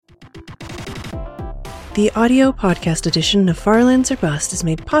The audio podcast edition of Farlands or Bust is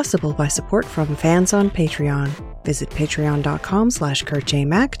made possible by support from fans on Patreon. Visit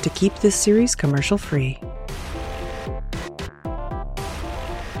patreon.com/KurtJMac to keep this series commercial free.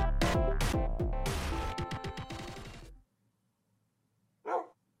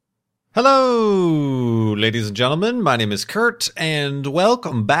 Hello, ladies and gentlemen. My name is Kurt, and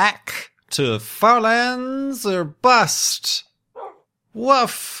welcome back to Farlands or Bust.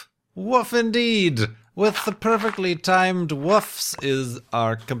 Woof. Woof indeed. With the perfectly timed woofs is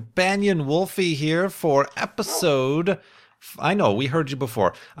our companion Wolfie here for episode... I know, we heard you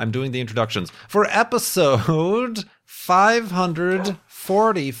before. I'm doing the introductions. For episode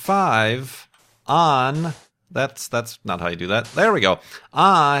 545 on... That's not how you do that. There we go.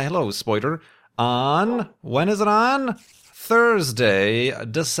 Hello, Spoiler. On... When is it on? Thursday,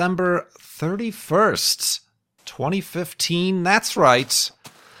 December 31st, 2015. That's right.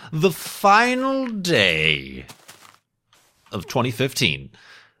 The final day of 2015.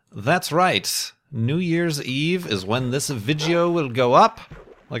 That's right. New Year's Eve is when this video will go up.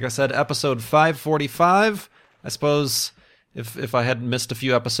 Like I said, episode 545. I suppose if I hadn't missed a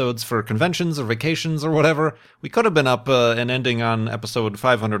few episodes for conventions or vacations or whatever, we could have been up and ending on episode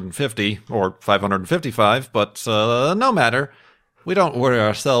 550 or 555, but no matter. We don't worry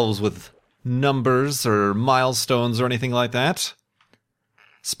ourselves with numbers or milestones or anything like that.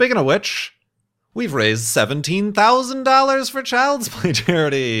 Speaking of which, we've raised $17,000 for Child's Play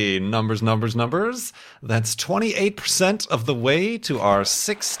charity. Numbers. That's 28% of the way to our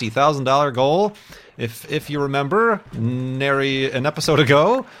 $60,000 goal. If you remember, nary an episode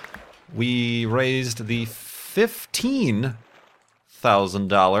ago, we raised the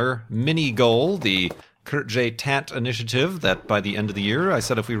 $15,000 mini goal, the Kurt J. Tat initiative, that by the end of the year, I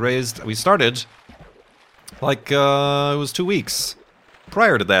said if we started, like, it was 2 weeks.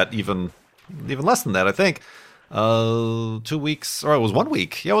 Prior to that, even less than that, I think. 2 weeks, or it was 1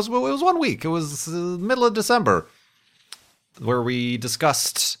 week. Yeah, it was 1 week. It was middle of December, where we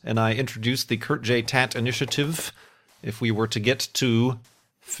discussed and I introduced the Kurt J. Tat initiative. If we were to get to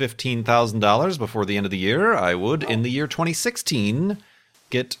 $15,000 before the end of the year, I would, in the year 2016,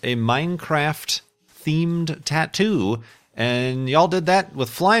 get a Minecraft-themed tattoo. And y'all did that with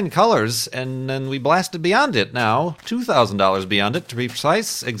flying colors, and then we blasted beyond it now. $2,000 beyond it, to be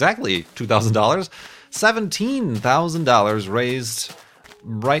precise. Exactly $2,000. $17,000 raised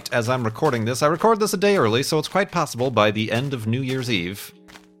right as I'm recording this. I record this a day early, so it's quite possible by the end of New Year's Eve.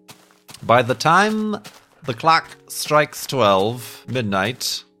 By the time the clock strikes 12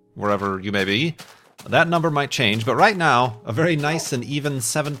 midnight, wherever you may be, that number might change, but right now, a very nice and even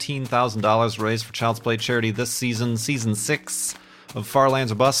 $17,000 raised for Child's Play charity this season, Season 6 of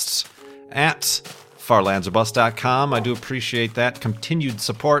Farlands or Bust, at farlandsorbust.com. I do appreciate that continued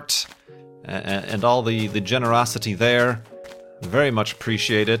support and all the generosity there. Very much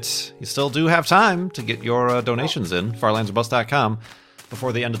appreciate it. You still do have time to get your donations in, farlandsorbust.com,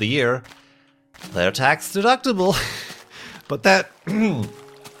 before the end of the year. They're tax deductible, but that...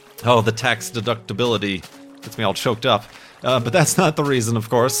 Oh, the tax deductibility gets me all choked up. But that's not the reason, of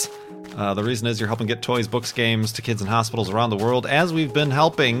course. The reason is you're helping get toys, books, games to kids in hospitals around the world, as we've been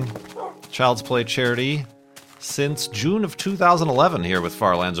helping Child's Play charity since June of 2011 here with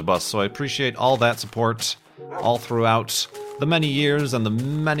Farlands or Bust. So I appreciate all that support all throughout the many years and the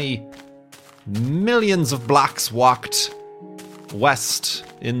many millions of blocks walked west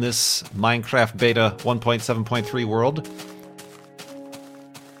in this Minecraft Beta 1.7.3 world.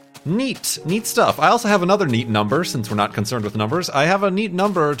 Neat stuff. I also have another neat number, since we're not concerned with numbers. I have a neat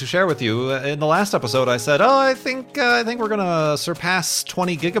number to share with you. In the last episode, I said, I think we're gonna surpass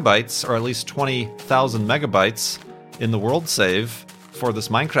 20 gigabytes, or at least 20,000 megabytes in the world save for this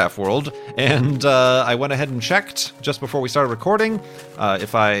Minecraft world. And I went ahead and checked just before we started recording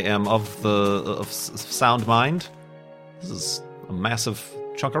if I am of sound mind. This is a massive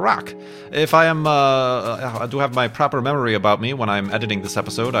chunk of rock. If I am, I do have my proper memory about me when I'm editing this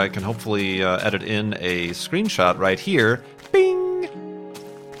episode, I can hopefully edit in a screenshot right here. Bing!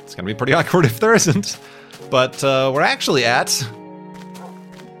 It's gonna be pretty awkward if there isn't. But we're actually at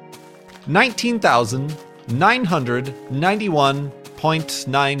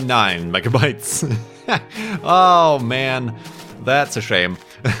 19,991.99 megabytes. Oh man, that's a shame.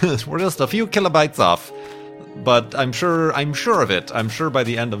 We're just a few kilobytes off. But I'm sure of it. I'm sure by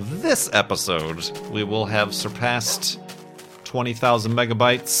the end of this episode, we will have surpassed 20,000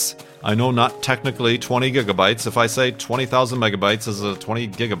 megabytes. I know not technically 20 gigabytes. If I say 20,000 megabytes is 20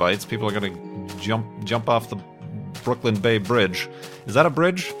 gigabytes, people are going to jump off the Brooklyn Bay Bridge. Is that a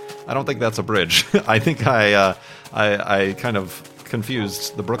bridge? I don't think that's a bridge. I think I kind of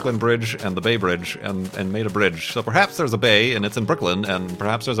confused the Brooklyn Bridge and the Bay Bridge and made a bridge. So perhaps there's a bay and it's in Brooklyn, and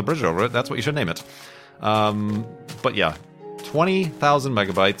perhaps there's a bridge over it. That's what you should name it. But yeah, 20,000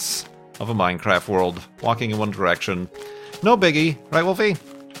 megabytes of a Minecraft world walking in one direction. No biggie, right, Wolfie?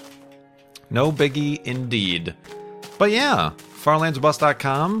 No biggie indeed. But yeah,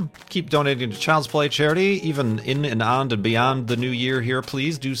 farlandsorbust.com. Keep donating to Child's Play charity, even in and on and beyond the new year here.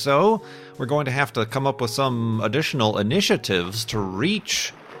 Please do so. We're going to have to come up with some additional initiatives to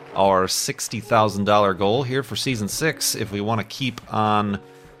reach our $60,000 goal here for Season 6 if we want to keep on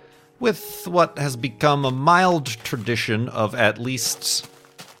with what has become a mild tradition of at least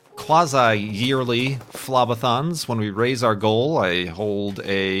quasi-yearly Flobathons. When we raise our goal, I hold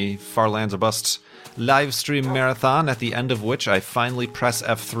a Farlands or Bust live stream marathon, at the end of which I finally press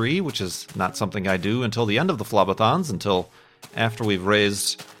F3, which is not something I do until the end of the Flobathons, until after we've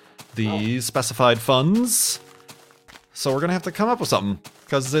raised the specified funds. So we're gonna have to come up with something,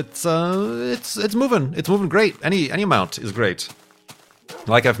 because it's moving. It's moving great. Any amount is great,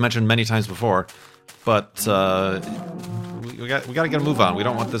 like I've mentioned many times before. But we got to get a move on. We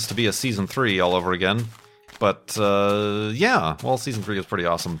don't want this to be a Season 3 all over again. But yeah, well, Season 3 is pretty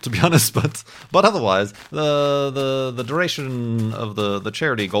awesome, to be honest. But otherwise, the duration of the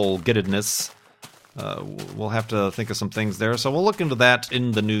charity goal gettedness, we'll have to think of some things there. So we'll look into that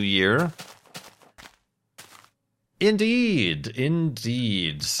in the new year. Indeed.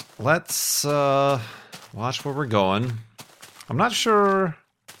 Let's watch where we're going. I'm not sure,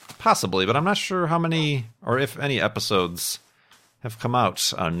 possibly, but I'm not sure how many or if any episodes have come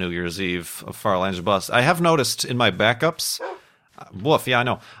out on New Year's Eve of Farlands or Bust. I have noticed in my backups, woof, yeah, I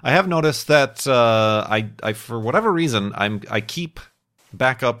know. I have noticed that I for whatever reason, I keep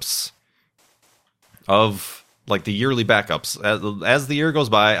backups of, like, the yearly backups. As the year goes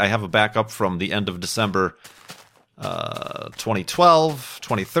by, I have a backup from the end of December 2012,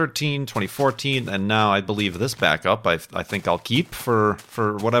 2013, 2014, and now I believe this backup I think I'll keep for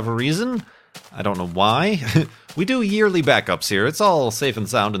whatever reason. I don't know why. We do yearly backups here. It's all safe and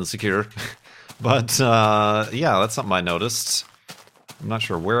sound and secure. But, yeah, that's something I noticed. I'm not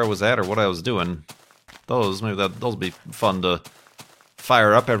sure where I was at or what I was doing. Those would be fun to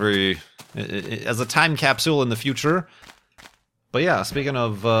fire up as a time capsule in the future. But yeah, speaking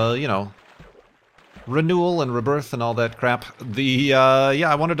of, renewal and rebirth and all that crap,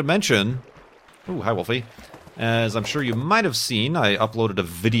 I wanted to mention... Ooh, hi, Wolfie. As I'm sure you might have seen, I uploaded a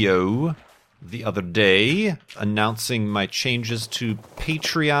video the other day announcing my changes to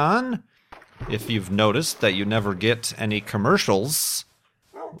Patreon. If you've noticed that you never get any commercials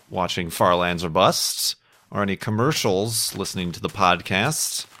watching Farlands or Bust, or any commercials listening to the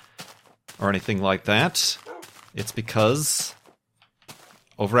podcast, or anything like that, it's because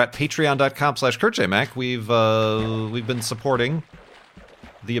over at patreon.com/KurtJMac, we've been supporting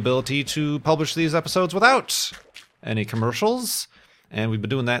the ability to publish these episodes without any commercials. And we've been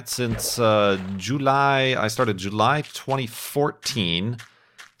doing that since July. I started July 2014.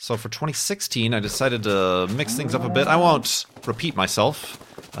 So for 2016, I decided to mix things up a bit. I won't repeat myself,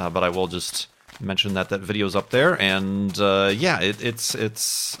 but I will just mention that video's up there. And yeah, it's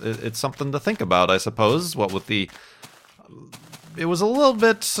something to think about, I suppose. What with it was a little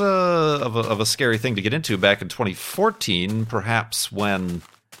bit of a scary thing to get into back in 2014, perhaps when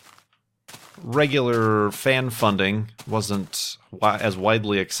regular fan funding wasn't as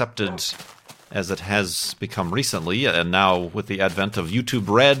widely accepted as it has become recently, and now with the advent of YouTube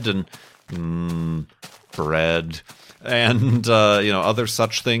Red and Bread and other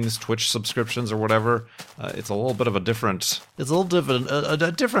such things, Twitch subscriptions or whatever, it's a little bit of a different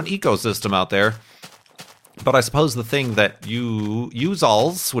ecosystem out there. But I suppose the thing that you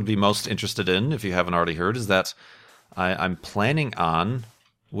alls would be most interested in, if you haven't already heard, is that I'm planning on,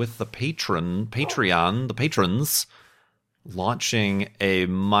 with the Patreon, the patrons, launching a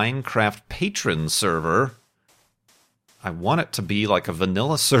Minecraft patron server. I want it to be like a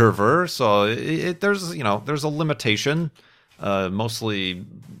vanilla server, so there's a limitation, mostly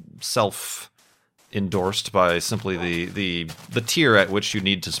self-endorsed by simply the tier at which you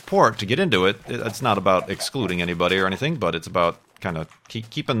need to support to get into it. It's not about excluding anybody or anything, but it's about kind of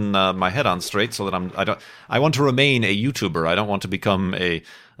keeping my head on straight so that I want to remain a YouTuber. I don't want to become a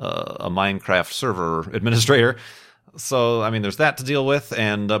Minecraft server administrator. So, I mean, there's that to deal with,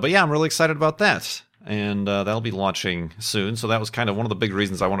 but yeah, I'm really excited about that, and that'll be launching soon. So that was kind of one of the big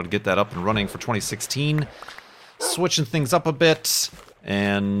reasons I wanted to get that up and running for 2016, switching things up a bit,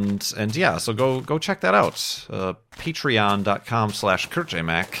 and yeah, so go check that out,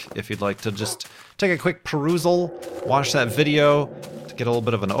 patreon.com/KurtJMac, if you'd like to just take a quick perusal, watch that video to get a little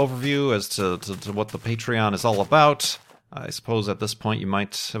bit of an overview as to what the Patreon is all about. I suppose at this point you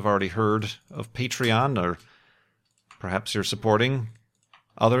might have already heard of Patreon, or perhaps you're supporting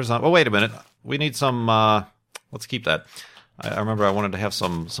others on... Oh, wait a minute. We need some... let's keep that. I remember I wanted to have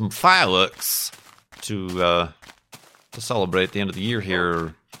some fireworks to celebrate the end of the year here,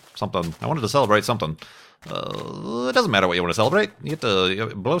 or something. I wanted to celebrate something. It doesn't matter what you want to celebrate. You get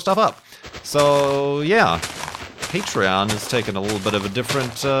to blow stuff up. So, yeah. Patreon is taking a little bit of a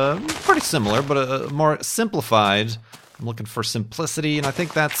different, pretty similar, but a more simplified. I'm looking for simplicity, and I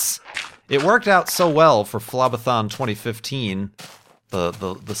think it worked out so well for Flobathon 2015.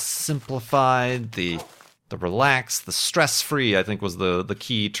 The simplified, the relaxed, the stress-free, I think was the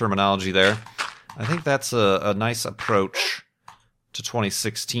key terminology there. I think that's a nice approach to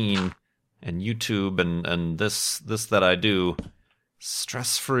 2016 and YouTube and this that I do.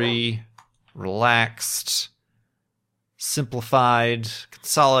 Stress-free, relaxed, simplified,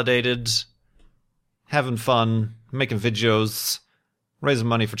 consolidated, having fun, making videos, raising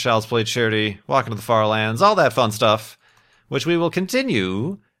money for Child's Play charity, walking to the far lands, all that fun stuff, which we will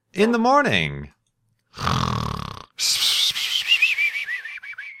continue in the morning.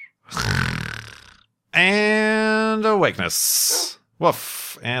 And awakeness.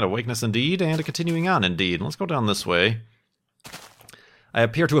 Woof. And awakeness indeed, and a continuing on indeed. Let's go down this way. I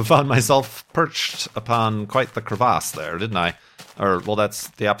appear to have found myself perched upon quite the crevasse there, didn't I? Or, well, that's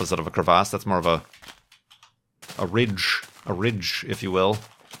the opposite of a crevasse. That's more of a ridge. A ridge, if you will.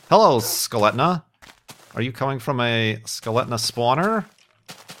 Hello, Skeletna. Are you coming from a Skeletna spawner?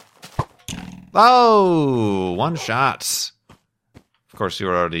 Oh, one shot. Of course, you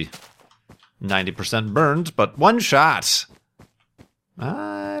were already 90% burned, but one shot.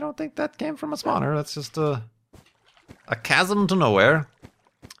 I don't think that came from a spawner. That's just a chasm to nowhere.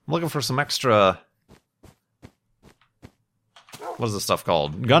 I'm looking for some extra... What is this stuff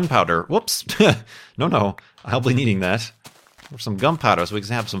called? Gunpowder. Whoops. No. I'll be needing that. For some gunpowder so we can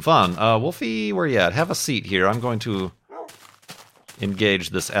have some fun. Wolfie, where you at? Have a seat here. I'm going to engage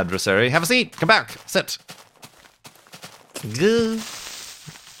this adversary. Have a seat. Come back. Sit.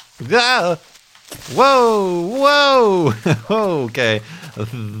 Whoa. Okay.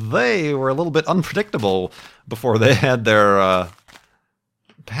 They were a little bit unpredictable before they had their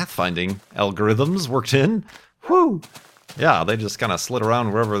pathfinding algorithms worked in. Whoo. Yeah, they just kind of slid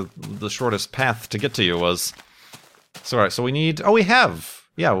around wherever the shortest path to get to you was. So, all right, so we need... Oh, we have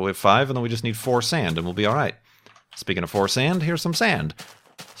 5, and then we just need 4 sand, and we'll be all right. Speaking of 4 sand, here's some sand.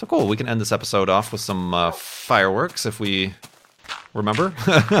 So cool, we can end this episode off with some fireworks if we remember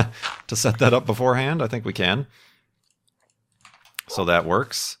to set that up beforehand. I think we can. So that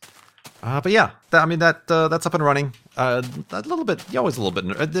works. But yeah, that's up and running. A little bit, always a little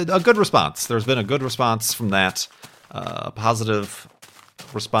bit, a good response. There's been a good response from that. A positive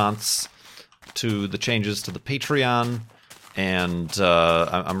response to the changes to the Patreon, and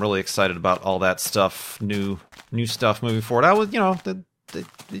I'm really excited about all that stuff, new stuff moving forward. I was,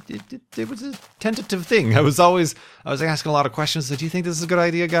 it was a tentative thing. I was asking a lot of questions. Do you think this is a good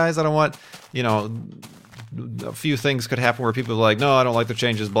idea, guys? I don't want, a few things could happen where people are like, no, I don't like the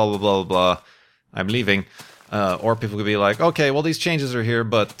changes, blah, blah, blah, blah, I'm leaving. Or people could be like, okay, well, these changes are here,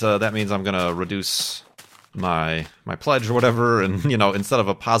 but that means I'm going to reduce my pledge or whatever. And, instead of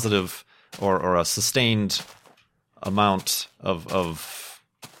a positive or a sustained amount of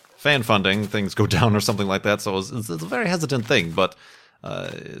fan funding, things go down or something like that. So it's a very hesitant thing, but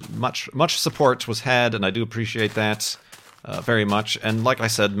much support was had, and I do appreciate that very much. And like I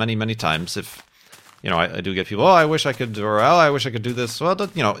said many, many times, if I do get people, I wish I could, or I wish I could do this. Well,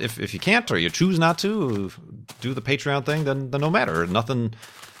 if you can't or you choose not to do the Patreon thing, then no matter.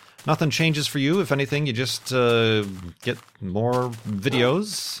 Nothing changes for you. If anything, you just get more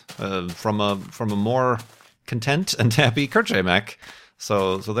videos from a more content and happy Kerchamek.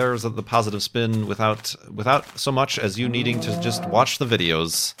 So there's the positive spin without so much as you needing to just watch the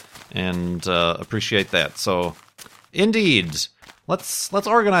videos and appreciate that. So, indeed, let's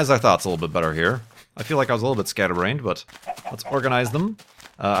organize our thoughts a little bit better here. I feel like I was a little bit scatterbrained, but let's organize them.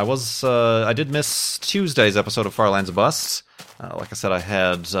 I did miss Tuesday's episode of Farlands of Busts. Like I said, I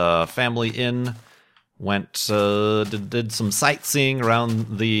had family in, did some sightseeing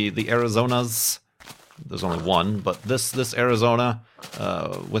around the Arizonas. There's only one, but this Arizona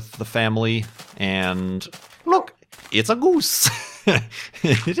with the family, and look, it's a goose.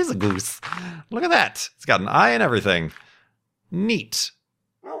 It is a goose. Look at that. It's got an eye and everything. Neat.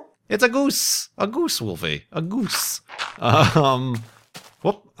 It's a goose, Wolfie, a goose.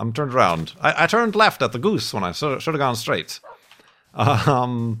 Whoop, I'm turned around. I turned left at the goose when I should have gone straight.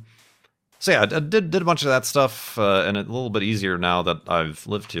 So yeah, I did a bunch of that stuff, and it's a little bit easier now that I've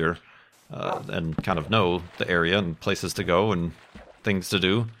lived here. and kind of know the area and places to go and things to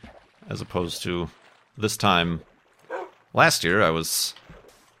do, as opposed to this time last year. I was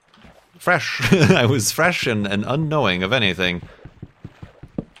fresh. I was fresh and unknowing of anything.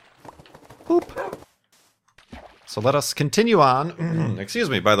 Boop. So let us continue on. Excuse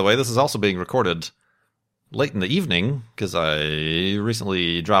me, by the way, this is also being recorded late in the evening, because I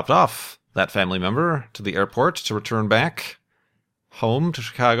recently dropped off that family member to the airport to return back home to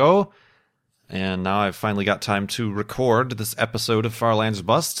Chicago. And now I've finally got time to record this episode of Far Lands or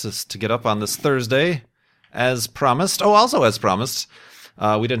Bust to get up on this Thursday, as promised. Oh, also as promised,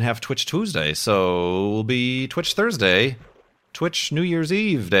 we didn't have Twitch Tuesday, so we'll be Twitch Thursday, Twitch New Year's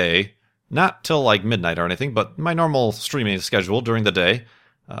Eve day. Not till like midnight or anything, but my normal streaming schedule during the day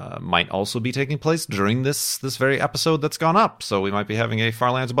might also be taking place during this very episode that's gone up. So we might be having a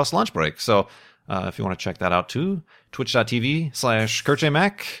Far Lands or Bust lunch break. So if you want to check that out too,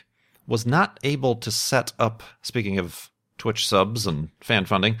 twitch.tv/KurtJMac. Was not able to set up, speaking of Twitch subs and fan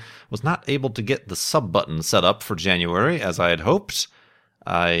funding, was not able to get the sub button set up for January as I had hoped.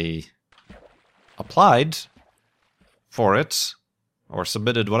 I applied for it, or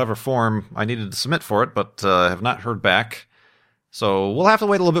submitted whatever form I needed to submit for it, but have not heard back. So we'll have to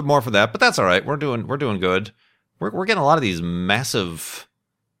wait a little bit more for that, but that's all right. We're doing good. We're getting a lot of these massive.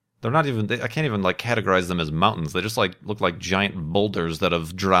 They're not even. I can't even like categorize them as mountains. They just like look like giant boulders that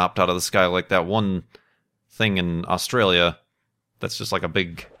have dropped out of the sky, like that one thing in Australia. That's just like a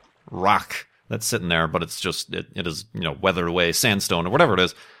big rock that's sitting there, but it's just it is weathered away sandstone or whatever it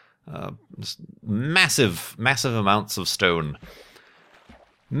is. Just massive amounts of stone.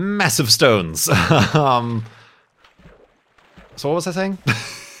 Massive stones. So what was I saying?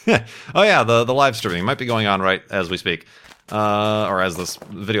 Oh yeah, the live streaming might be going on right as we speak. Or as this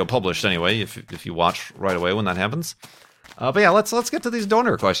video published anyway, if you watch right away when that happens. But yeah, let's get to these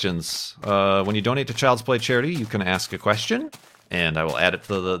donor questions. When you donate to Child's Play charity, you can ask a question, and I will add it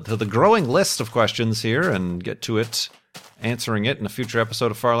to the growing list of questions here and get to it, answering it in a future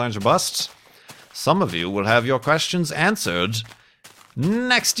episode of Far Lands or Bust. Some of you will have your questions answered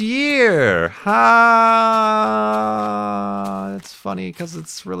next year. Ha! It's funny because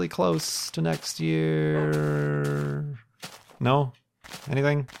it's really close to next year. No?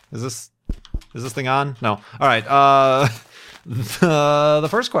 Anything? Is this thing on? No. All right. The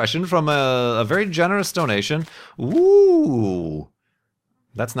first question from a very generous donation. Ooh.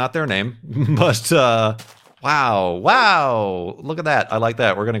 That's not their name. But, wow. Look at that. I like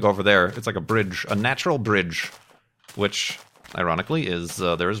that. We're going to go over there. It's like a bridge, a natural bridge, which, ironically, is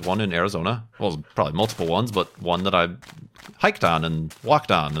there is one in Arizona. Well, probably multiple ones, but one that I hiked on and walked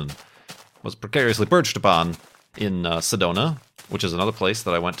on and was precariously perched upon in Sedona, which is another place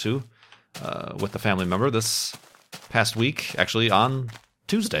that I went to with a family member this past week. Actually, on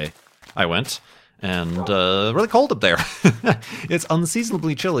Tuesday, I went, and really cold up there. It's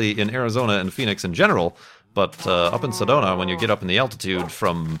unseasonably chilly in Arizona and Phoenix in general, but up in Sedona, when you get up in the altitude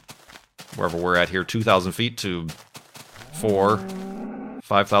from wherever we're at here, 2,000 feet to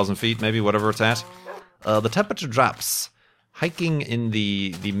 5,000 feet, maybe, whatever it's at, the temperature drops. Hiking in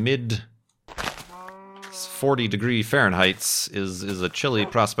the mid 40-degree Fahrenheit is a chilly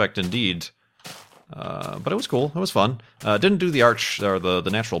prospect indeed. But it was cool. It was fun. Didn't do the arch or the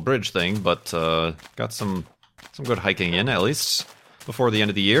natural bridge thing, but got some good hiking in, at least, before the end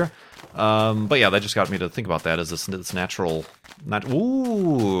of the year. But yeah, that just got me to think about that as this natural...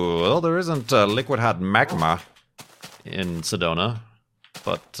 Ooh, well, there isn't liquid hot magma in Sedona,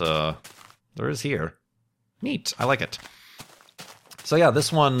 but there is here. Neat. I like it. So yeah,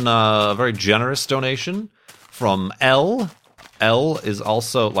 this one, a very generous donation from L. L is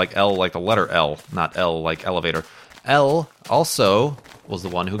also like the letter L, not L like elevator. L also was the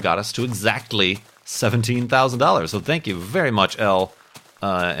one who got us to exactly $17,000. So thank you very much, L,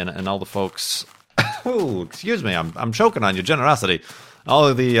 and all the folks. Oh, excuse me, I'm choking on your generosity. All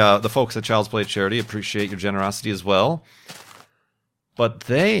of the folks at Child's Play Charity appreciate your generosity as well. But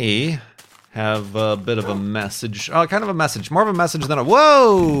they have a bit of a message. Oh, kind of a message. More of a message than a...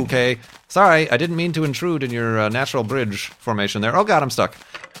 Whoa! Okay. Sorry, I didn't mean to intrude in your natural bridge formation there. Oh god, I'm stuck.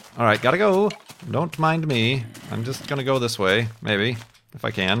 Alright, gotta go. Don't mind me. I'm just gonna go this way, maybe, if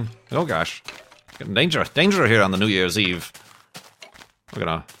I can. Oh gosh. Getting danger here on the New Year's Eve. We're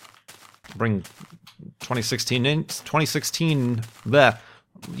gonna bring 2016 in. 2016... Bleh.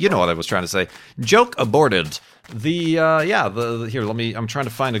 You know what I was trying to say. Joke aborted. Here, I'm trying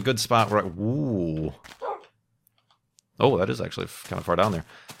to find a good spot where ooh. Oh, that is actually kind of far down there.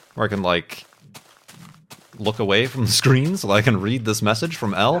 Where I can, like, look away from the screen so I can read this message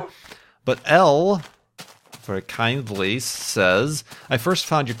from L. But L very kindly says, I first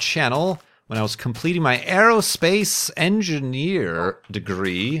found your channel when I was completing my aerospace engineer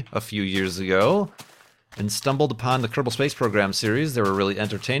degree a few years ago and stumbled upon the Kerbal Space Program series. They were really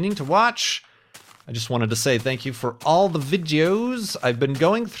entertaining to watch. I just wanted to say thank you for all the videos. I've been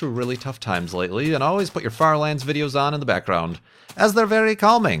going through really tough times lately and always put your Farlands videos on in the background, as they're very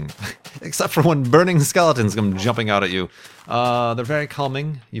calming. Except for when burning skeletons come jumping out at you. They're very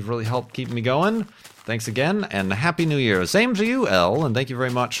calming. You've really helped keep me going. Thanks again, and Happy New Year. Same to you, Elle, and thank you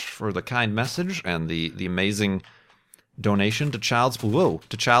very much for the kind message and the amazing donation to Child's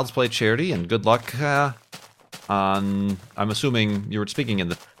Play charity, and good luck on, I'm assuming you were speaking in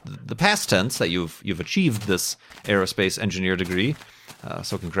the past tense, that you've achieved this aerospace engineer degree.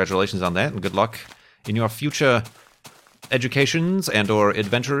 So congratulations on that, and good luck in your future educations and or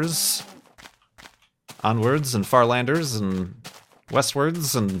adventures onwards and farlanders and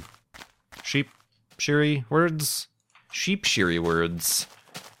westwards and sheep sheary words.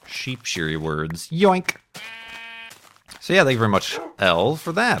 Yoink. So yeah, thank you very much, Elle,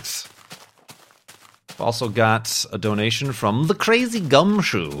 for that. I've also got a donation from The Crazy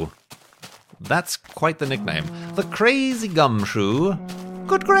Gumshoe. That's quite the nickname. The Crazy Gumshoe.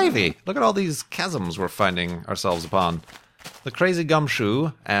 Good gravy. Look at all these chasms we're finding ourselves upon. The Crazy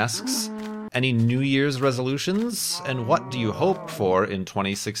Gumshoe asks, any New Year's resolutions, and what do you hope for in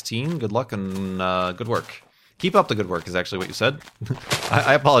 2016? Good luck and good work. Keep up the good work is actually what you said.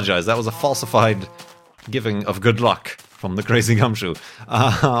 I apologize. That was a falsified giving of good luck from The Crazy Gumshoe.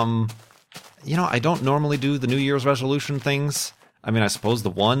 I don't normally do the New Year's resolution things. I mean, I suppose the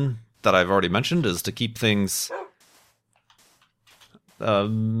one that I've already mentioned is to keep things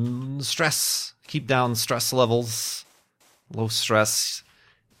keep down stress levels, low stress.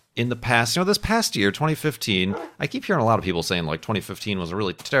 In the past, this past year, 2015, I keep hearing a lot of people saying, 2015 was a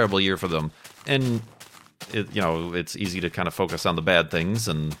really terrible year for them. And, it's easy to kind of focus on the bad things,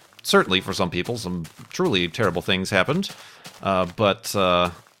 and certainly for some people, some truly terrible things happened. But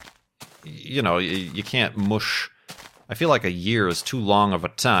you can't mush. I feel like a year is too long of a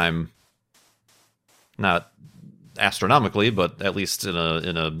time. Not astronomically, but at least in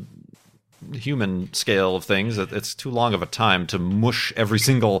a human scale of things, it's too long of a time to mush every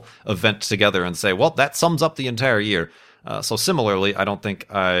single event together and say, well, that sums up the entire year. So similarly, I don't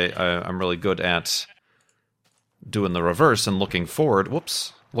think I'm really good at doing the reverse and looking forward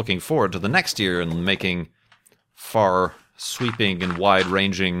to the next year and making far sweeping and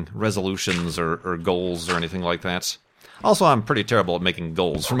wide-ranging resolutions or goals or anything like that. Also, I'm pretty terrible at making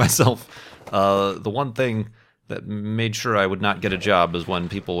goals for myself. The one thing that made sure I would not get a job is when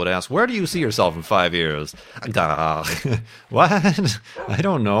people would ask, where do you see yourself in 5 years? What? I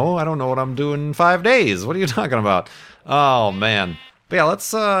don't know. I don't know what I'm doing in 5 days. What are you talking about? Oh, man. But yeah, let's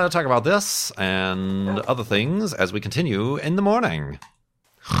talk about this and other things as we continue in the morning.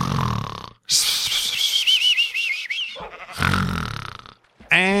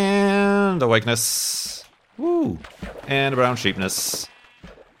 And awakeness. Woo. And a brown sheepness.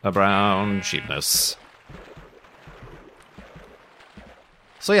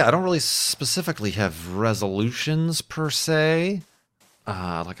 So yeah, I don't really specifically have resolutions per se.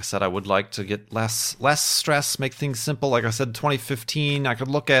 Like I said, I would like to get less stress, make things simple. Like I said, 2015, I could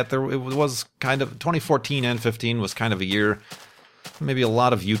look at it was kind of 2014 and 15 was kind of a year. Maybe a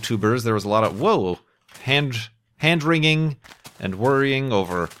lot of YouTubers. There was a lot of hand wringing and worrying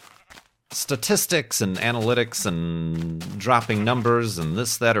over statistics and analytics and dropping numbers and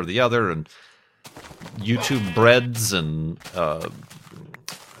this, that, or the other, and YouTube breads and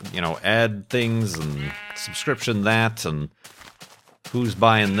ad things and subscription that, and who's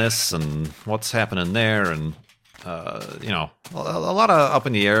buying this and what's happening there, and a lot of up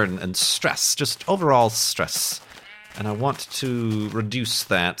in the air and stress, just overall stress. And I want to reduce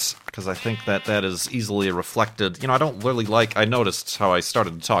that because I think that is easily reflected. I don't really I noticed how I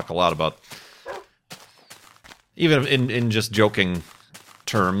started to talk a lot about, even in just joking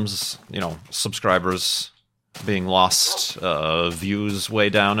terms, subscribers being lost, views way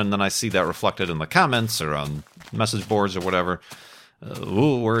down, and then I see that reflected in the comments or on message boards or whatever.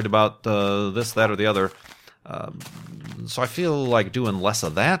 Worried about this, that, or the other. So I feel like doing less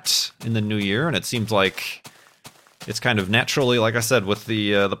of that in the new year, and it seems like it's kind of naturally, like I said, with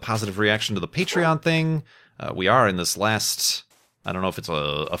the positive reaction to the Patreon thing. We are in this last, I don't know if it's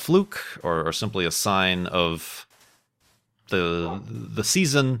a fluke or simply a sign of the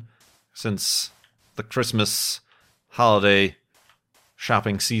season, since the Christmas holiday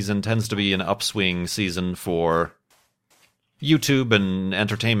shopping season tends to be an upswing season for YouTube and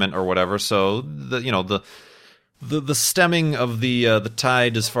entertainment or whatever. So the the stemming of the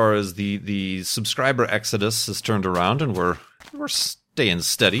tide as far as the subscriber exodus has turned around, and we're staying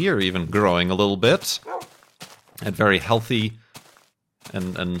steady or even growing a little bit at very healthy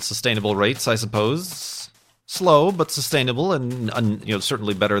and sustainable rates, I suppose. Slow but sustainable, and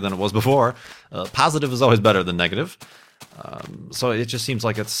certainly better than it was before. Positive is always better than negative. So it just seems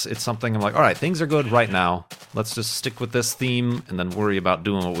like it's something I'm like, all right, things are good right now. Let's just stick with this theme and then worry about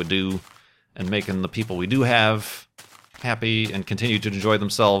doing what we do and making the people we do have happy and continue to enjoy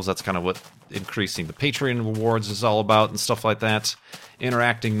themselves. That's kind of what increasing the Patreon rewards is all about and stuff like that.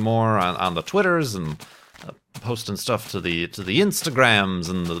 Interacting more on the Twitters and posting stuff to the Instagrams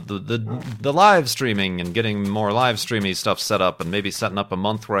and the live streaming and getting more live streamy stuff set up, and maybe setting up a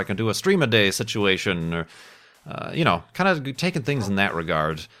month where I can do a stream a day situation, or kind of taking things in that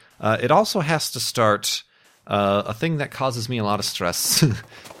regard. It also has to start a thing that causes me a lot of stress,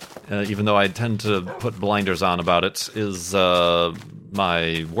 even though I tend to put blinders on about it, is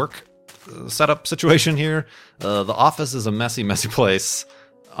my work setup situation here. The office is a messy place,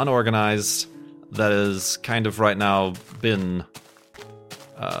 unorganized. That is kind of right now been...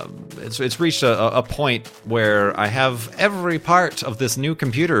 It's reached a point where I have every part of this new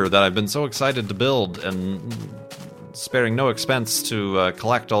computer that I've been so excited to build and sparing no expense to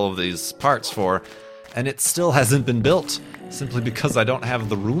collect all of these parts for, and it still hasn't been built, simply because I don't have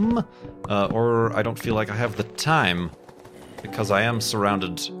the room, or I don't feel like I have the time, because I am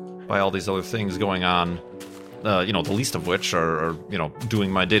surrounded by all these other things going on. The least of which are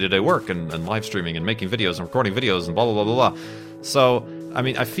doing my day-to-day work and live streaming and making videos and recording videos and blah, blah, blah, blah, blah. So, I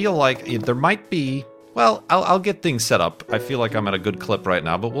mean, I feel like there might be... Well, I'll get things set up. I feel like I'm at a good clip right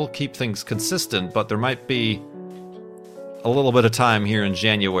now, but we'll keep things consistent. But there might be a little bit of time here in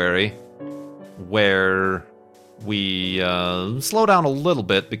January where we slow down a little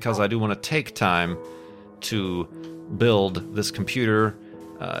bit, because I do want to take time to build this computer,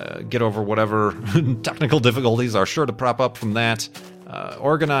 get over whatever technical difficulties are sure to prop up from that,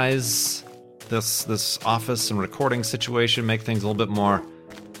 organize this office and recording situation, make things a little bit more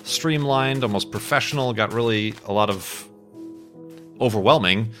streamlined, almost professional. Got really a lot of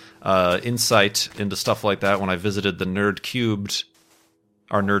overwhelming insight into stuff like that when I visited the Nerd Cubed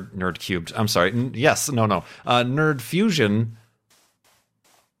Nerd Fusion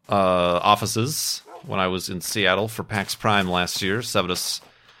offices when I was in Seattle for PAX Prime last year. Sevidus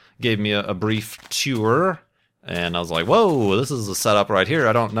gave me a brief tour, and I was like, whoa, this is a setup right here.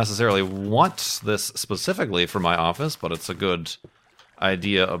 I don't necessarily want this specifically for my office, but it's a good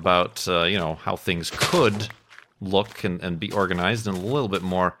idea about, how things could look and be organized in a little bit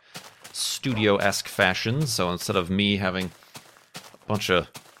more studio-esque fashion. So instead of me having a bunch of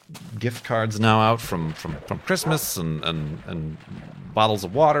gift cards now out from Christmas and bottles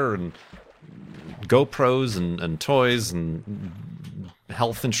of water and GoPros and toys and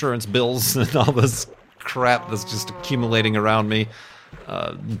health insurance bills and all this crap that's just accumulating around me,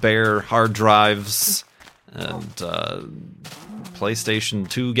 bare hard drives and PlayStation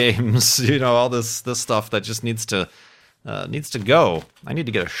 2 games, all this stuff that just needs to go. I need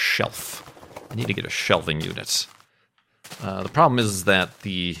to get a shelf. I need to get a shelving unit. The problem is that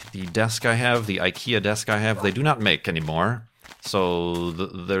the desk I have, the IKEA desk I have, they do not make anymore. So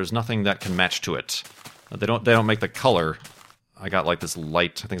there's nothing that can match to it. They don't make the color. I got like this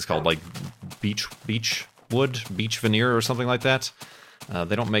light, I think it's called like beech wood, beech veneer or something like that.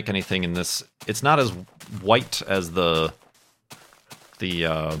 They don't make anything in this. It's not as white as the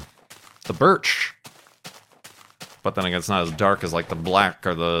birch, but then again, it's not as dark as like the black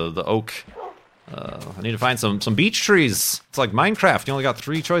or the oak. I need to find some beech trees. It's like Minecraft. You only got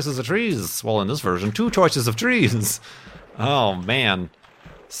 3 choices of trees. Well, in this version, 2 choices of trees. Oh man.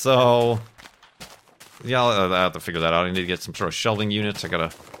 So yeah, I have to figure that out. I need to get some sort of shelving unit.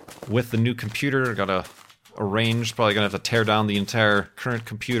 With the new computer, I gotta arrange. Probably gonna have to tear down the entire current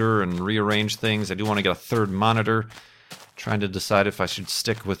computer and rearrange things. I do want to get a third monitor. Trying to decide if I should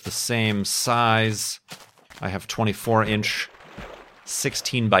stick with the same size. I have 24-inch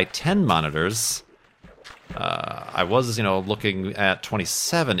 16 by 10 monitors. I was, looking at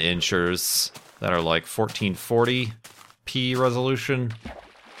 27-inchers that are like 1440p resolution.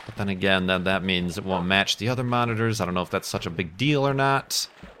 But then again, that means it won't match the other monitors. I don't know if that's such a big deal or not.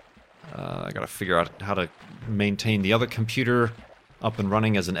 I gotta figure out how to maintain the other computer up and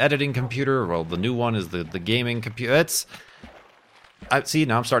running as an editing computer. Well, the new one is the gaming computer.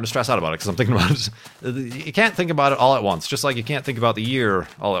 Now I'm starting to stress out about it because I'm thinking about it. You can't think about it all at once. Just like you can't think about the year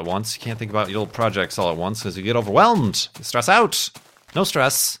all at once. You can't think about your little projects all at once because you get overwhelmed. You stress out. No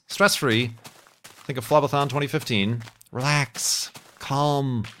stress. Stress-free. Think of Flobathon 2015. Relax.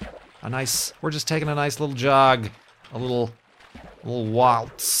 Calm. We're just taking a nice little jog. A little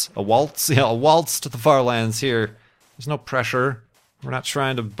waltz. A waltz? Yeah, a waltz to the Farlands here. There's no pressure. We're not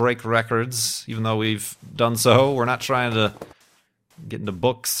trying to break records, even though we've done so. We're not trying to get into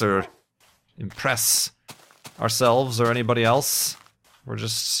books or impress ourselves or anybody else. We're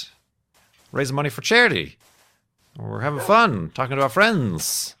just raising money for charity. We're having fun, talking to our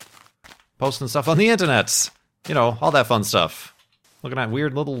friends, posting stuff on the internet. You know, all that fun stuff. Looking at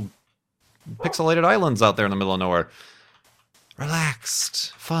weird little pixelated islands out there in the middle of nowhere.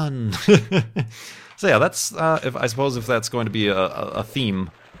 Relaxed, fun. So yeah, that's I suppose if that's going to be a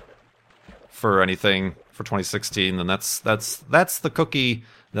theme for anything for 2016, then that's the cookie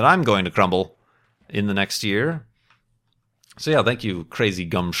that I'm going to crumble in the next year. So yeah, thank you, Crazy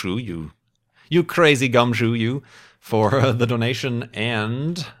Gumshoe, you crazy gumshoe, you, for the donation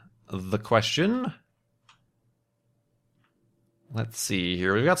and the question. Let's see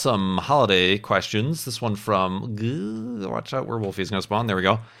here. We've got some holiday questions. This one from... Watch out where Wolfie's going to spawn. There we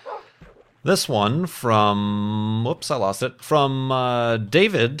go. This one from... Whoops, I lost it. From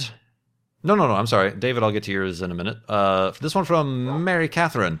David. No, I'm sorry. David, I'll get to yours in a minute. This one from Mary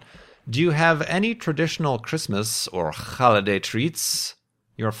Catherine. Do you have any traditional Christmas or holiday treats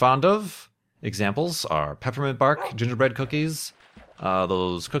you're fond of? Examples are peppermint bark, gingerbread cookies,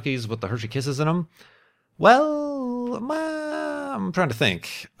 those cookies with the Hershey Kisses in them. Well, I'm trying to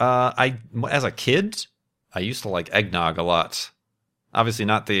think. As a kid, I used to like eggnog a lot. Obviously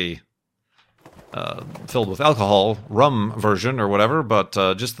not the filled with alcohol rum version or whatever, but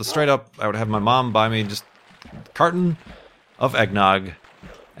just the straight up, I would have my mom buy me just a carton of eggnog,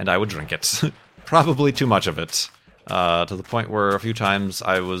 and I would drink it. Probably too much of it, to the point where a few times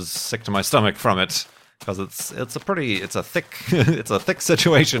I was sick to my stomach from it, because it's a thick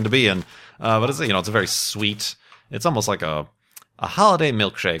situation to be in. But it's it's a very sweet. It's almost like a holiday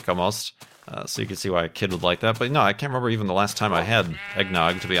milkshake almost. So you can see why a kid would like that. But no, I can't remember even the last time I had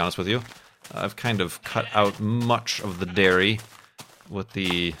eggnog, to be honest with you. I've kind of cut out much of the dairy, with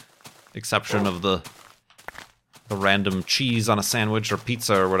the exception of the random cheese on a sandwich or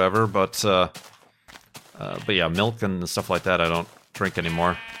pizza or whatever. But yeah, milk and stuff like that I don't drink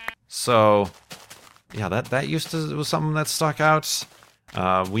anymore. So yeah, that was something that stuck out.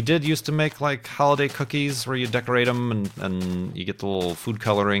 We did used to make like holiday cookies where you decorate them and you get the little food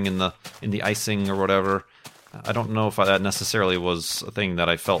coloring in the icing or whatever. I don't know if that necessarily was a thing that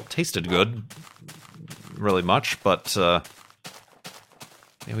I felt tasted good really much, but yeah,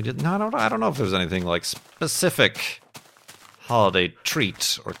 we did. No, I don't know if there's anything like specific holiday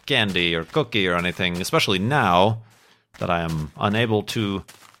treat or candy or cookie or anything, especially now that I am unable to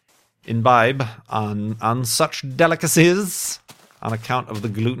imbibe on such delicacies on account of the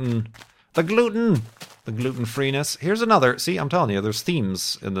gluten freeness. Here's another. See, I'm telling you, there's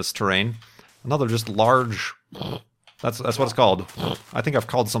themes in this terrain. Another just large. That's what it's called. I think I've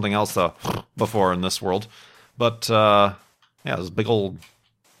called something else before in this world, but yeah, this big old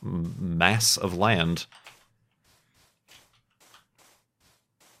mass of land.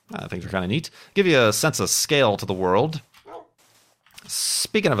 I think they're kind of neat. Give you a sense of scale to the world.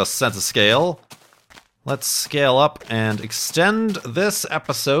 Speaking of a sense of scale, let's scale up and extend this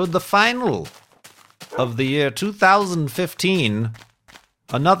episode, the final of the year 2015.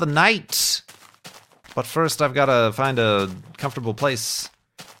 Another night. But first I've got to find a comfortable place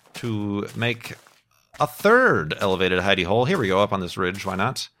to make a third elevated hidey hole. Here we go, up on this ridge, why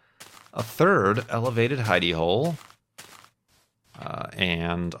not? A third elevated hidey hole.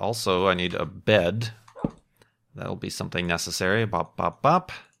 And also I need a bed. That'll be something necessary. Bop, bop,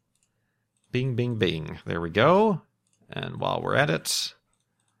 bop. Bing, bing, bing. There we go. And while we're at it,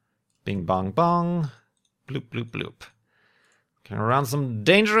 bing, bong, bong. Bloop, bloop, bloop. Carrying around some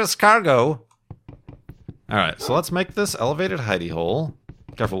dangerous cargo. Alright, so let's make this elevated hidey hole.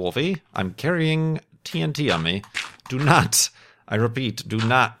 Careful, Wolfie. I'm carrying TNT on me. Do not, I repeat, do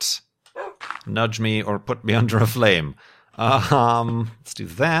not nudge me or put me under a flame. Let's do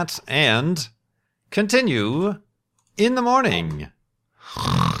that and continue in the morning.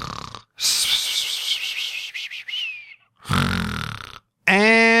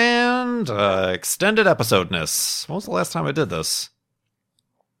 And extended episodeness. When was the last time I did this?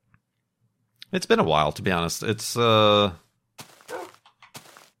 It's been a while, to be honest. It's I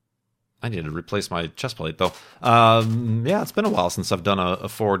need to replace my chest plate, though. Yeah, it's been a while since I've done a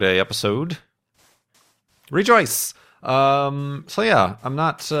 4-day episode. Rejoice! So yeah, I'm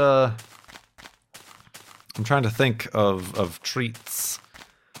not... I'm trying to think of treats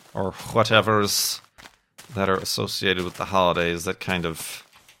or whatevers that are associated with the holidays that kind of...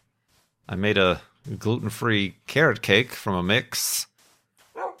 I made a gluten-free carrot cake from a mix.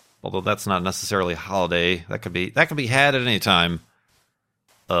 although that's not necessarily a holiday. That could be had at any time.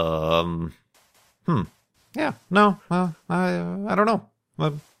 Yeah, no, I don't know.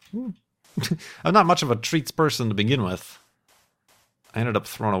 I'm not much of a treats person to begin with. I ended up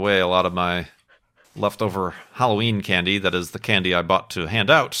throwing away a lot of my leftover Halloween candy. That is the candy I bought to hand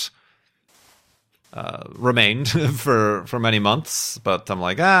out. Remained for many months, but I'm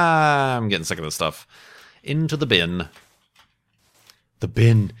like, I'm getting sick of this stuff. Into the bin. The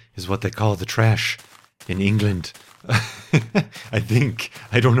bin is what they call the trash in England. I think.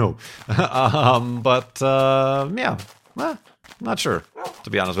 I don't know. Yeah. Not sure, to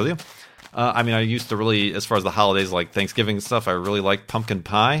be honest with you. I mean, I used to really, as far as the holidays, like Thanksgiving stuff, I really like pumpkin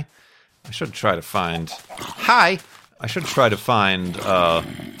pie. I should try to find...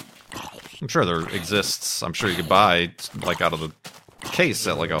 I'm sure there exists. I'm sure you could buy, like, out of the case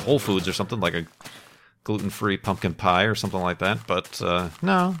at, like, a Whole Foods or something, like a gluten-free pumpkin pie or something like that. But,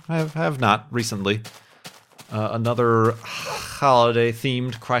 no, I have not recently. Another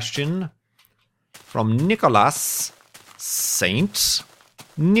holiday-themed question from Nicholas. Saint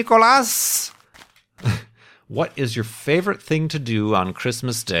Nicholas. What is your favorite thing to do on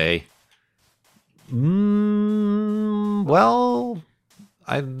Christmas Day? Well,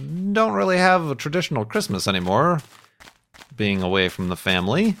 I don't really have a traditional Christmas anymore, being away from the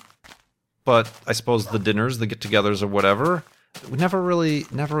family. But I suppose the dinners, the get-togethers, or whatever, we never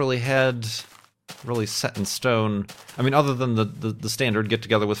really had really set in stone. I mean, other than the standard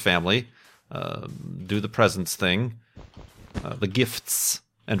get-together with family, do the presents thing, the gifts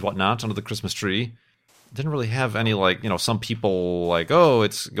and whatnot under the Christmas tree. Didn't really have any, like, some people like, oh,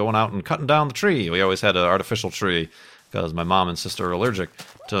 it's going out and cutting down the tree. We always had an artificial tree because my mom and sister are allergic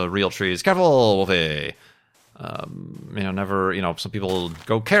to real trees. Careful, Wolfie! Never, some people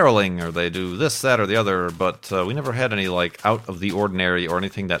go caroling or they do this, that, or the other, but we never had any, like, out of the ordinary or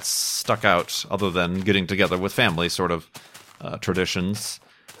anything that stuck out other than getting together with family sort of traditions.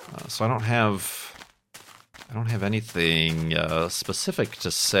 So I don't have anything specific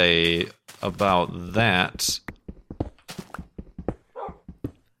to say about that.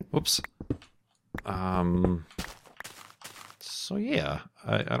 Whoops. So yeah,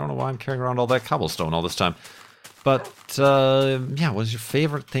 I don't know why I'm carrying around all that cobblestone all this time. But, what's your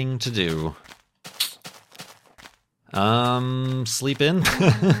favorite thing to do? Sleep in?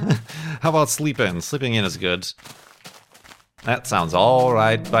 How about sleep in? Sleeping in is good. That sounds all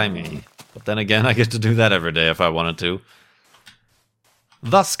right by me. But then again, I get to do that every day if I wanted to.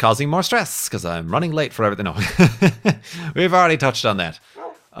 Thus causing more stress, because I'm running late for everything. No, we've already touched on that.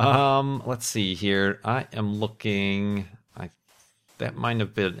 Let's see here. I am looking... that might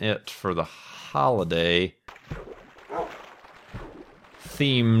have been it for the holiday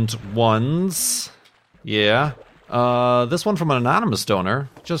themed ones. Yeah. This one from an anonymous donor.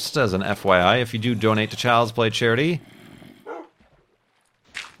 Just as an FYI, if you do donate to Child's Play charity,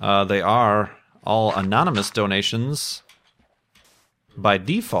 they are all anonymous donations by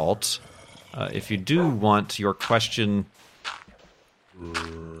default. If you do want your question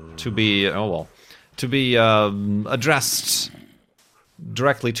to be addressed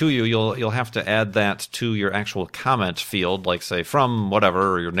directly to you, you'll have to add that to your actual comment field, like say from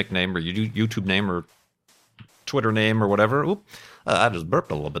whatever, or your nickname, or your YouTube name, or Twitter name, or whatever. Oop, I just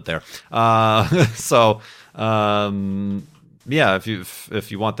burped a little bit there. Yeah,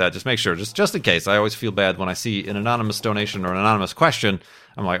 if you want that, just make sure, just in case. I always feel bad when I see an anonymous donation or an anonymous question.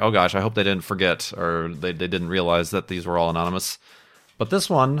 I'm like, oh gosh, I hope they didn't forget, or they didn't realize that these were all anonymous. But this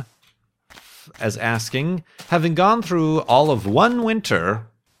one, as asking, having gone through all of one winter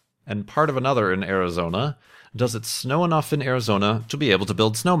and part of another in Arizona, does it snow enough in Arizona to be able to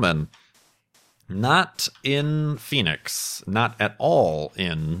build snowmen? Not in Phoenix. Not at all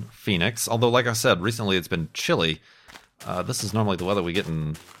in Phoenix. Although, like I said, recently it's been chilly. This is normally the weather we get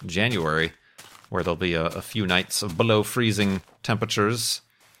in January, where there'll be a few nights of below freezing temperatures,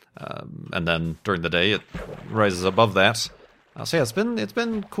 and then during the day it rises above that. So yeah, it's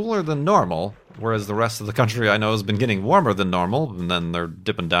been cooler than normal, whereas the rest of the country I know has been getting warmer than normal, and then they're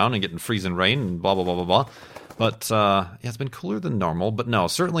dipping down and getting freezing rain and blah, blah, blah, blah, blah. But, it's been cooler than normal, but no,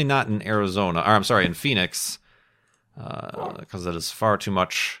 certainly not in in Phoenix, because it is far too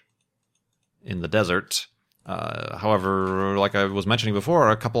much in the desert. However, like I was mentioning before,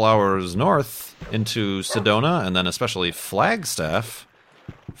 a couple hours north into Sedona, and then especially Flagstaff.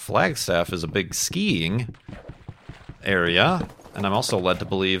 Flagstaff is a big skiing area, and I'm also led to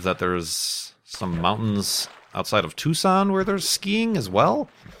believe that there's some mountains outside of Tucson where there's skiing as well,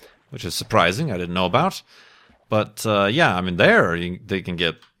 which is surprising. I didn't know about. But they can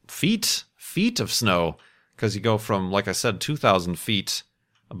get feet of snow, because you go from, like I said, 2,000 feet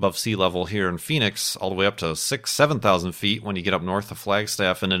above sea level here in Phoenix, all the way up to 7,000 feet when you get up north of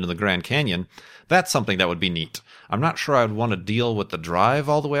Flagstaff and into the Grand Canyon. That's something that would be neat. I'm not sure I'd want to deal with the drive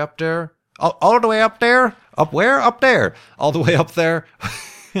all the way up there. All the way up there? Up where? Up there. All the way up there.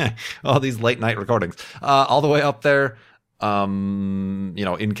 All these late night recordings. All the way up there.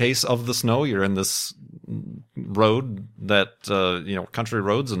 In case of the snow, you're in this road that, country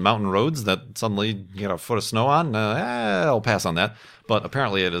roads and mountain roads that suddenly you get a foot of snow on. I'll pass on that. But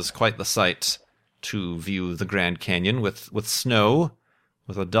apparently it is quite the sight to view the Grand Canyon with snow,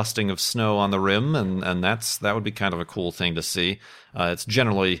 with a dusting of snow on the rim, and that would be kind of a cool thing to see. It's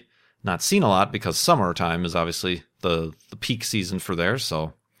generally not seen a lot because summertime is obviously the peak season for there,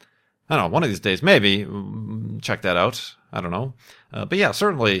 so I don't know, one of these days maybe check that out. I don't know. But yeah,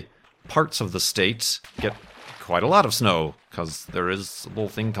 certainly parts of the state get quite a lot of snow because there is a little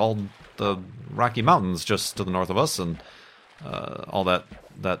thing called the Rocky Mountains just to the north of us and all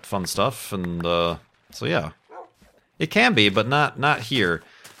that fun stuff. And so yeah, it can be, but not here.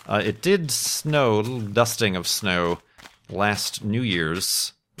 It did snow, a little dusting of snow last New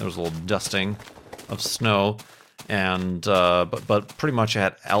Year's. There was a little dusting of snow. And but pretty much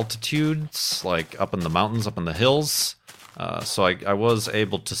at altitudes, like up in the mountains, up in the hills. So I was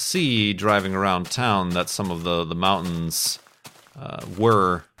able to see driving around town that some of the mountains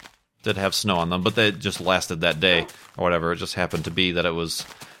did have snow on them, but they just lasted that day or whatever. It just happened to be that it was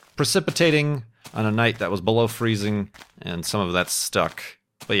precipitating on a night that was below freezing, and some of that stuck.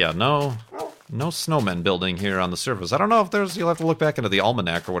 But yeah, no snowmen building here on the surface. I don't know if you'll have to look back into the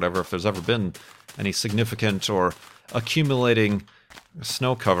almanac or whatever, if there's ever been any significant or accumulating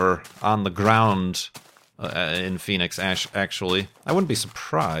snow cover on the ground in Phoenix, actually. I wouldn't be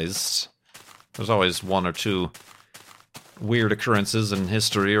surprised. There's always one or two weird occurrences in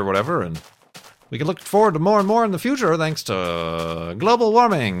history or whatever, and we can look forward to more and more in the future thanks to global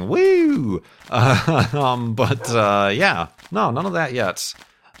warming. Woo! Yeah, no, none of that yet.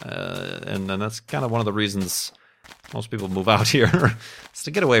 And that's kind of one of the reasons most people move out here, is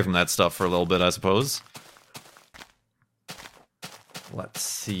to get away from that stuff for a little bit, I suppose. Let's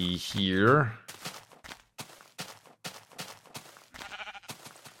see here.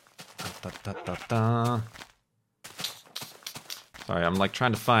 Sorry, I'm like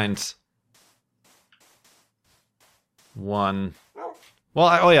trying to find one. Well,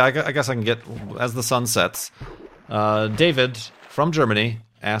 I guess I can get, as the sun sets. David from Germany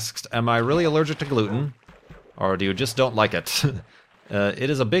asks, am I really allergic to gluten, or do you just don't like it? It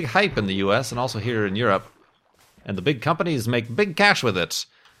is a big hype in the US and also here in Europe, and the big companies make big cash with it.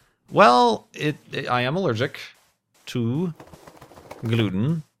 Well, I am allergic to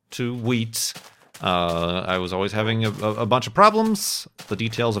gluten, to wheat. I was always having a bunch of problems, the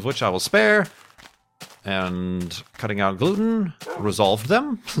details of which I will spare, and cutting out gluten resolved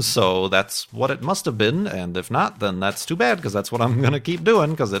them, so that's what it must have been, and if not, then that's too bad, because that's what I'm going to keep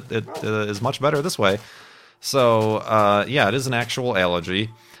doing, because it is much better this way. So, yeah, it is an actual allergy,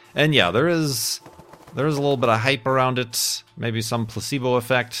 and yeah, there is a little bit of hype around it, maybe some placebo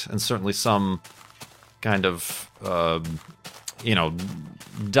effect, and certainly some kind of,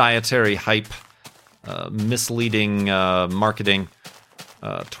 dietary hype, misleading marketing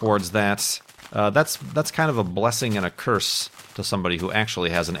towards that. That's kind of a blessing and a curse to somebody who actually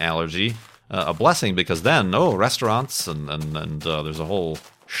has an allergy. A blessing because then, restaurants and there's a whole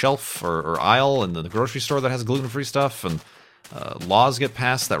shelf or aisle in the grocery store that has gluten-free stuff, and laws get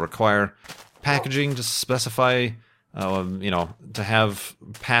passed that require packaging to specify, to have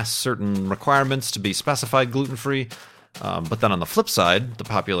past certain requirements to be specified gluten-free. But then on the flip side, the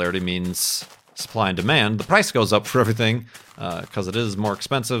popularity means supply and demand. The price goes up for everything because it is more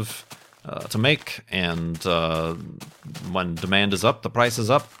expensive to make, and when demand is up, the price is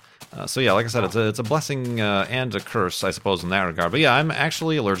up. So yeah, like I said, it's a blessing and a curse, I suppose, in that regard. But yeah, I'm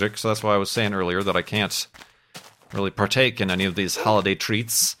actually allergic, so that's why I was saying earlier that I can't really partake in any of these holiday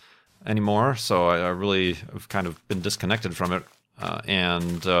treats anymore. So I really have kind of been disconnected from it,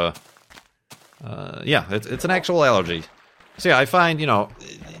 yeah, it's an actual allergy. So yeah, I find,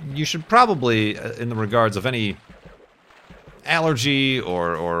 you should probably, in the regards of any allergy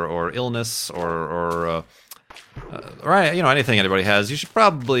or illness or anything anybody has, you should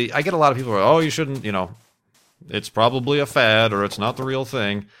probably, I get a lot of people who are, you shouldn't, it's probably a fad or it's not the real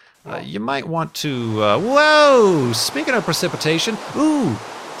thing. You might want to, whoa, speaking of precipitation,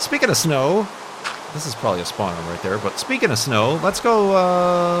 speaking of snow, this is probably a spawner right there, but speaking of snow, let's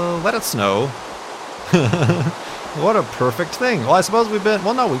go, let it snow. What a perfect thing. Well, I suppose we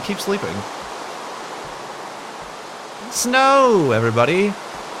keep sleeping. Snow, everybody.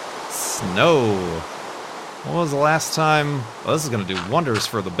 Snow. What was the last time? Oh, this is going to do wonders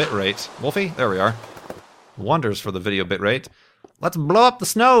for the bitrate. Wolfie, there we are. Wonders for the video bitrate. Let's blow up the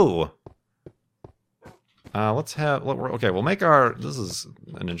snow. Let's have... Okay, we'll make our... This is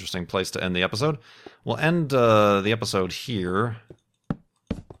an interesting place to end the episode. We'll end the episode here.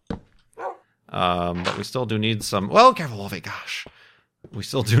 But we still do need some... Well, careful, Wolfie, gosh. We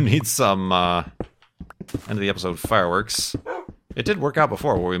still do need some end of the episode fireworks. It did work out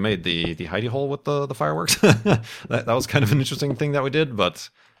before where we made the hidey hole with the fireworks. that was kind of an interesting thing that we did, but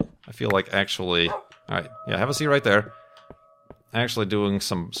I feel like actually... Alright, yeah, have a seat right there. Actually doing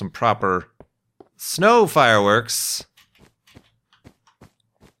some proper snow fireworks.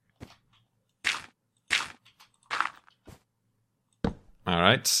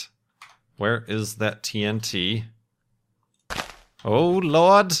 Alright. Where is that TNT? Oh,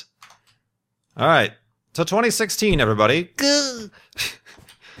 Lord. Alright. To 2016, everybody.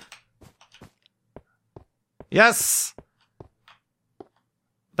 Yes!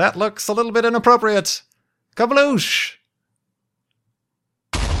 That looks a little bit inappropriate. Kabloosh!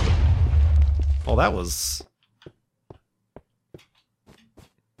 Well, that was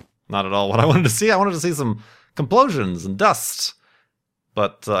not at all what I wanted to see. I wanted to see some complosions and dust.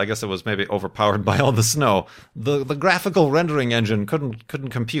 But I guess it was maybe overpowered by all the snow. The graphical rendering engine couldn't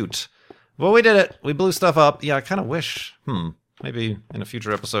compute. Well, we did it. We blew stuff up. Yeah, I kind of wish, maybe in a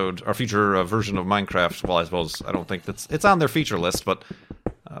future episode, or future version of Minecraft, well, I suppose, I don't think it's on their feature list, but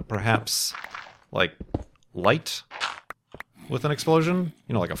perhaps, like, light with an explosion?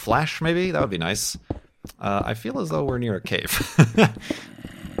 You know, like a flash, maybe? That would be nice. I feel as though we're near a cave.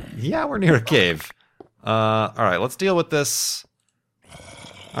 Yeah, we're near a cave. Alright, let's deal with this.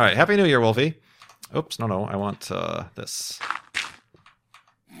 Alright, Happy New Year, Wolfie. Oops, no, I want this.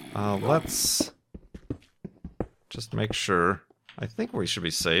 Let's just make sure. I think we should be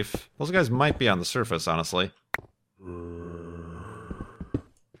safe. Those guys might be on the surface, honestly.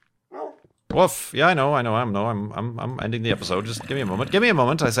 Woof. Yeah, I know. I'm ending the episode. Just give me a moment. Give me a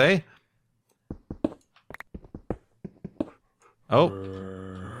moment, I say. Oh.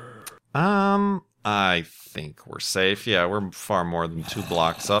 I think we're safe. Yeah, we're far more than 2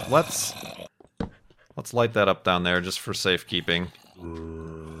 blocks up. Let's light that up down there just for safekeeping.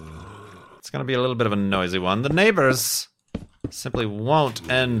 It's gonna be a little bit of a noisy one. The neighbors simply won't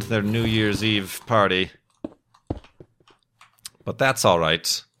end their New Year's Eve party. But that's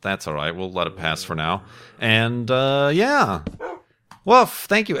alright. That's alright. We'll let it pass for now. And, yeah. Woof,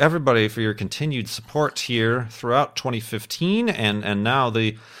 thank you everybody for your continued support here throughout 2015 and now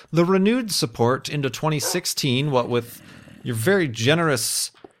the renewed support into 2016, what with your very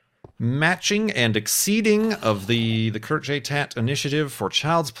generous matching and exceeding of the Kurt J. Tat initiative for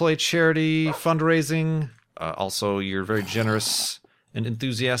Child's Play charity fundraising, also your very generous and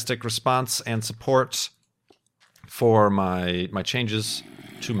enthusiastic response and support for my changes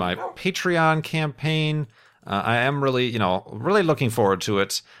to my Patreon campaign. I am really, really looking forward to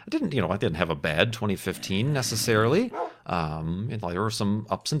it. I didn't have a bad 2015 necessarily. There were some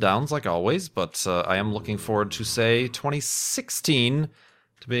ups and downs like always, but I am looking forward to, say, 2016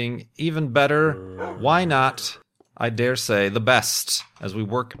 to being even better. Why not? I dare say the best as we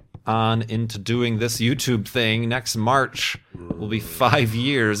work on into doing this YouTube thing. Next March will be 5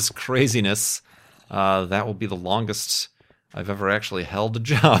 years. Craziness. That will be the longest I've ever actually held a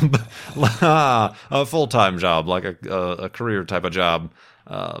job. A full-time job, like a career type of job.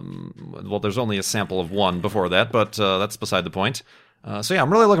 Well, there's only a sample of one before that, but that's beside the point. So yeah,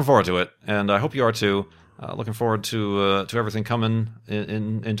 I'm really looking forward to it, and I hope you are too. Looking forward to everything coming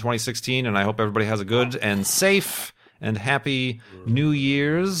in 2016, and I hope everybody has a good and safe and happy New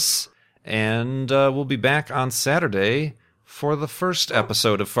Year's. And we'll be back on Saturday for the first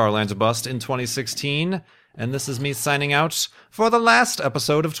episode of Farlands or Bust in 2016. And this is me signing out for the last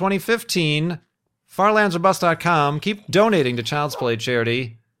episode of 2015. FarlandsOrBust.com. Keep donating to Child's Play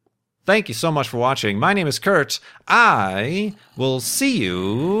charity. Thank you so much for watching. My name is Kurt. I will see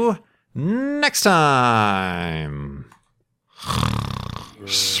you next time.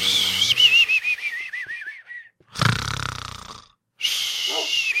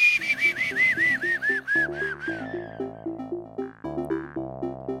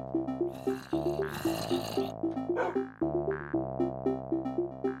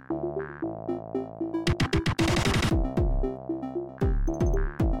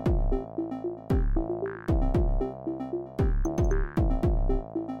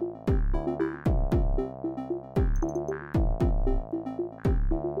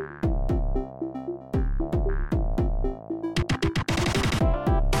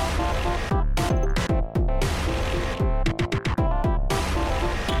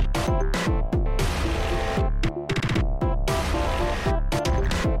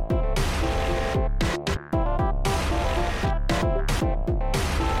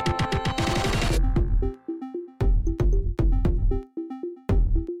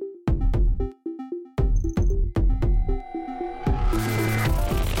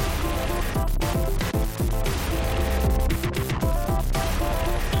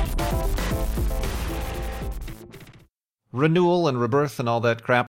 renewal and rebirth and all that crap.